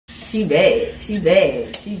She bad. She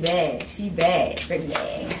bad. She bad. She bad. Pretty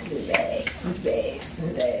bad. She bad. She's bad.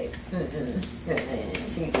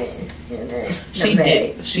 She's bad. She bad. She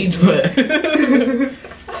did. She did.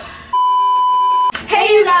 Hey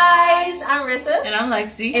you guys, I'm Rissa. And I'm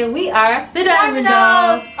Lexi. And we are the Diamond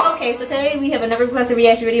Dolls. Okay, so today we have another requested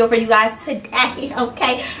reaction video for you guys today,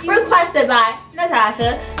 okay? Requested by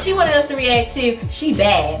Natasha. She wanted us to react to She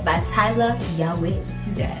Bad by Tyla Yaweh.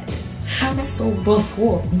 Yes. So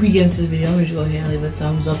before we get into the video, I'm gonna just go ahead and leave a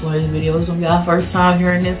thumbs up on this video. It's gonna be our first time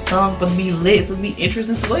hearing this song, but be lit, for be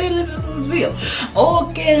interesting. So go ahead and leave it on this video.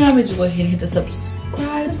 Okay, I'm gonna just go ahead and hit the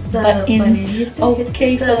subscribe button.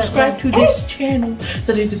 Okay, subscribe to this channel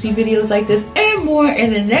so that you can see videos like this and more.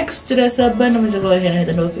 And then next to that sub button, I'm gonna just go ahead and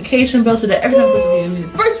hit the notification bell so that every time I post a video, you're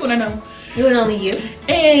the first one to know. You and only you.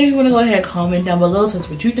 And if you want to go ahead and comment down below, tell us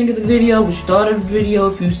what you think of the video, what you thought of the video,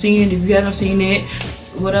 if you've seen it, if you haven't seen it,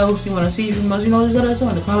 what else you want to see from us, just let us know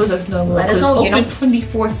in the comments section down below. Let us know. It's open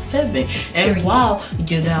 24/7. And while you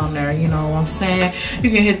get down there, you know what I'm saying,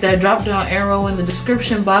 you can hit that drop down arrow in the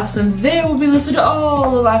description box, and there will be listed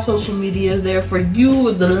all of our social media there for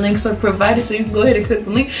you. The links are provided, so you can go ahead and click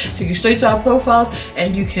the link, take you straight to our profiles,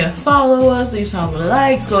 and you can follow us, leave some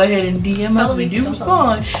likes, go ahead and DM us. We do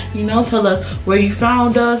respond. Tell us where you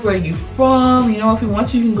found us, where you from. If you want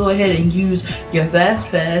to, you can go ahead and use your fast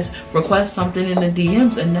pass, request something in the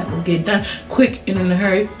DMs, and that will get done quick and in a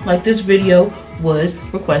hurry, like this video was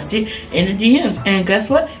requested in the DMs. And guess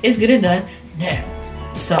what? It's getting done now.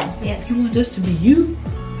 So yes, if you want this to be you,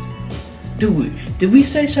 do it. Did we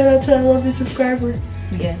say shout out to our lovely subscriber?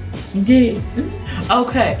 Yeah. You did? Mm-hmm.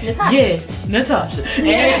 Okay. Natasha. Yeah, Natasha.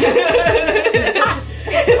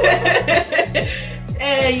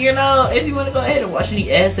 And if you want to go ahead and watch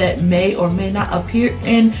any ads that may or may not appear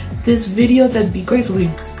in this video, that'd be great. So we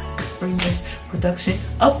bring this production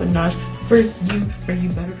up a notch for you, bring you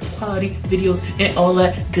better quality videos and all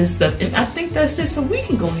that good stuff. And I think that's it, so we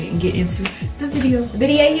can go ahead and get into the video. Tyla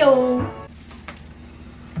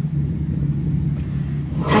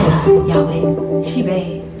Yaweh, She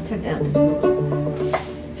Bad. Turn down this.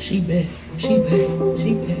 She bad, she bad,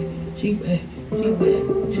 she bad, she bad, she bad,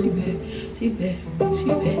 she bad, she bad, she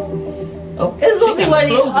bad. Oh, this is gonna be one of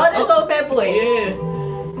these. Oh, this little fat boy. Yeah.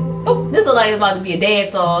 Oh, this looks like it's about to be a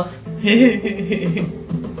dance off. I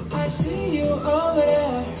see you over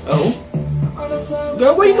there. Oh.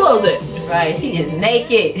 Girl, where you clothes at? Right, she is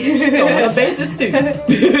naked. She's going to bathing suit.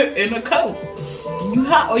 In a coat. You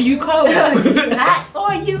hot or you cold? Hot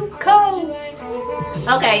or you cold?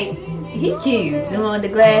 Okay, he cute. The one with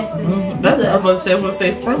the glasses. That's what I was going to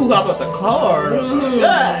say. Frank, who got about the car?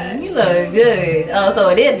 God. You look good. Oh, so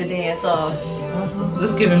it is the dance off.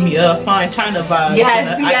 This giving me a fine China vibe.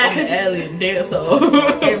 Yes, yes. Alien dance off.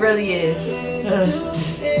 It really is.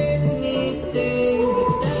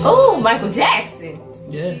 Oh, Michael Jackson.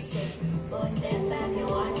 Yes.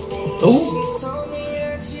 Oh.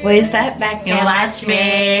 Well, sat back and watch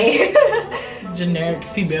me. Generic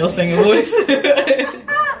female singing voice.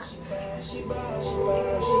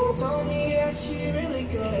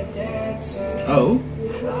 Oh.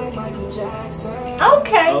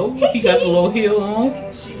 Okay. Oh, he got the little heel on.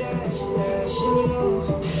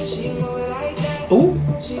 Oh.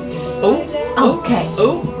 Oh. Okay.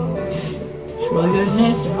 Oh. It's really good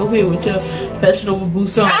nasty. Go ahead with your fashionable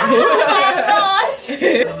boots on. Oh my gosh.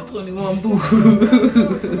 Number 21 boo.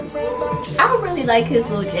 I don't really like his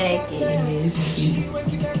little jacket. It's cute.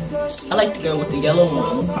 I like the girl with the yellow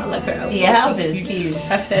one. I like her outfit. Yeah, her outfit is cute.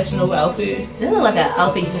 Her fashionable outfit. This looks like an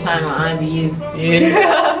outfit you can find on IMVU.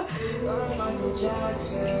 Yeah.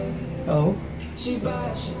 Oh.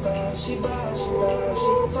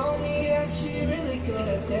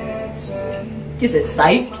 Just a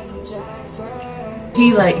psych. He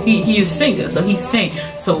is a singer, so he sang.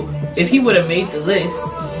 So if he would have made the list,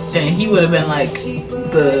 then he would have been like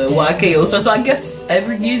the YKO. So I guess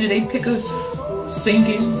every year do they pick a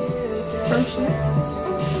singing person?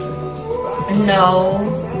 No.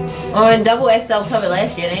 On Double XL cover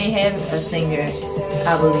last year, they didn't have a singer,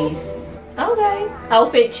 I believe. Okay.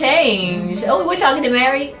 Outfit change. Oh, we y'all getting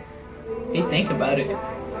married? They think about it.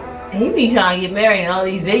 He be trying to get married in all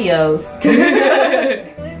these videos.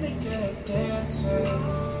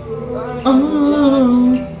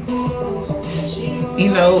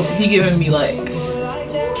 He giving me like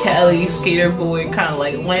Cali Skater Boy, kind of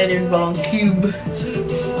like Landon Von Cube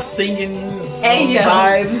singing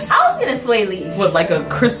vibes. I was gonna Sway Lee with like a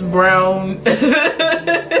Chris Brown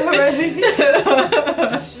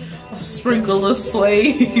sprinkle of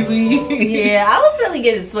Sway Lee. Yeah, I was really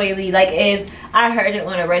getting Sway Lee. Like, if I heard it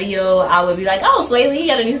on the radio, I would be like, oh, Sway Lee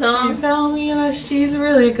got a new song. You tell me that she's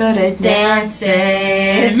really good at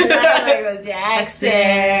dancing. Michael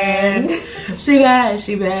Jackson. She bad,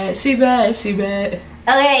 she bad, she bad, she bad.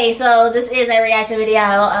 Okay, so this is a reaction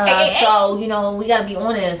video. So, you know, we gotta be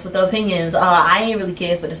honest with the opinions. I ain't really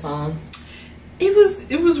care for the song. It was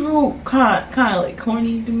real kind of like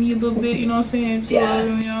corny to me a little bit, you know what I'm saying? So, Yeah.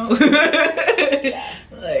 you know?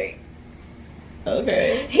 Like,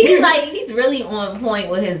 okay. He's really on point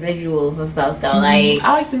with his visuals and stuff though. Like,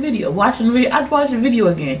 I like the video. Watching the video, I'd watch the video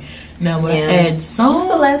again. Now when Yeah. I add song, what's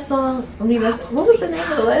the last song? What was the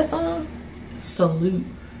name of the last song? Salute.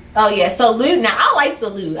 Oh yeah, Salute. Now I like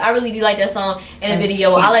Salute. I really do like that song and the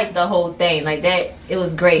video. I like the whole thing. Like that, it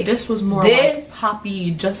was great. This was more like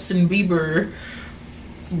poppy Justin Bieber.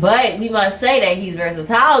 But we must say that he's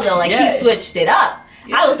versatile though. Like Yes. he switched it up.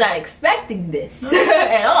 Yeah. I was not expecting this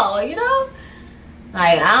at all. You know,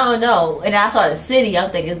 like I don't know. And I saw the city. I'm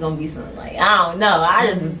thinking it's gonna be something like I don't know. I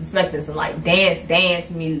just was expecting some like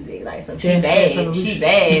dance music, like some she bad,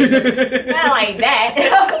 not like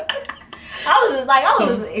that. I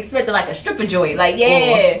was expecting like a stripper joint, like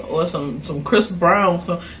yeah, or some Chris Brown,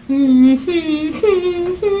 something.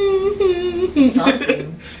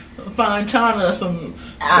 Fine China, some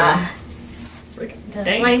like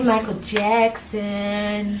Michael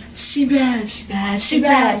Jackson. She bad, she bad, she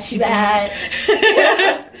bad, she bad.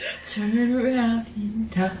 Turn around and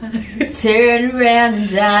die. Turn around and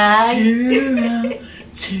die. Turn around,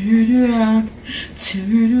 turn around,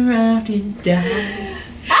 turn around and die.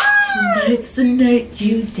 Tonight's the night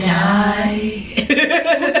you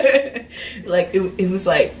die. Like it was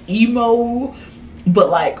like emo, but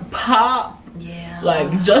like pop. Yeah.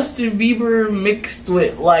 Like Justin Bieber mixed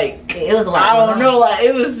with like it was a lot. I don't know. Like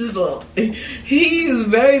it was just he's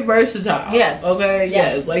very versatile. Yes. Okay.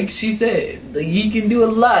 Yes. Like she said, like, he can do a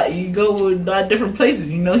lot. You go a lot of different places.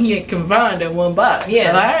 You know, he ain't confined in one box.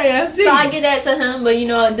 Yeah. So, all right, I see. So I get that to him, but you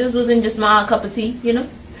know, this wasn't just my cup of tea. You know.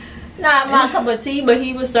 Not my cup of tea, but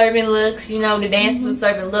he was serving looks. You know, the dancers was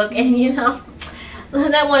serving look, and you know,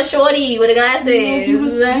 that one shorty with the glasses. He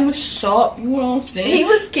was sharp. You know what I'm saying? He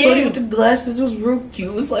was cute. Shorty with the glasses was real cute.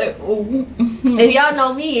 It was like, oh. If y'all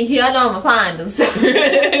know me, y'all know I'ma find him. So.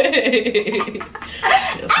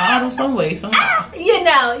 Find him some way, somehow. You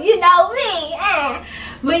know me.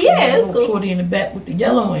 But yeah, it's cool. Shorty in the back with the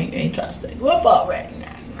yellow ain't trying to stay. What about right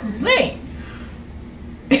now? Zing.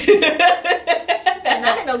 And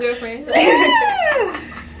I had no girlfriend. But yeah.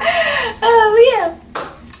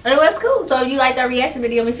 It was cool. So if you liked our reaction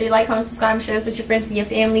video, make sure you like, comment, subscribe, and share it with your friends and your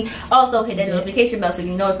family. Also hit that notification bell so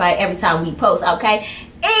you're notified every time we post, okay?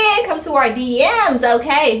 And come to our DMs,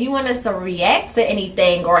 okay? If you want us to react to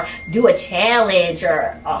anything or do a challenge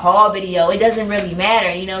or a haul video, it doesn't really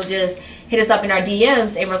matter. You know, just hit us up in our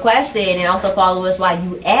DMs and request it, and also follow us while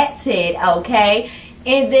you at it, okay?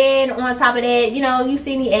 And then on top of that, you know, you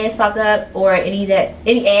see any ads popped up or any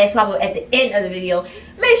ads pop up at the end of the video,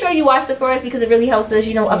 make sure you watch it for us because it really helps us,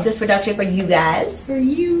 you know, up this production for you guys. For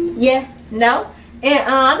you. Yeah. No? And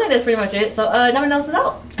I think that's pretty much it. So, Never Knows is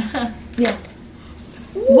out. Yeah.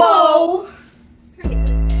 Whoa!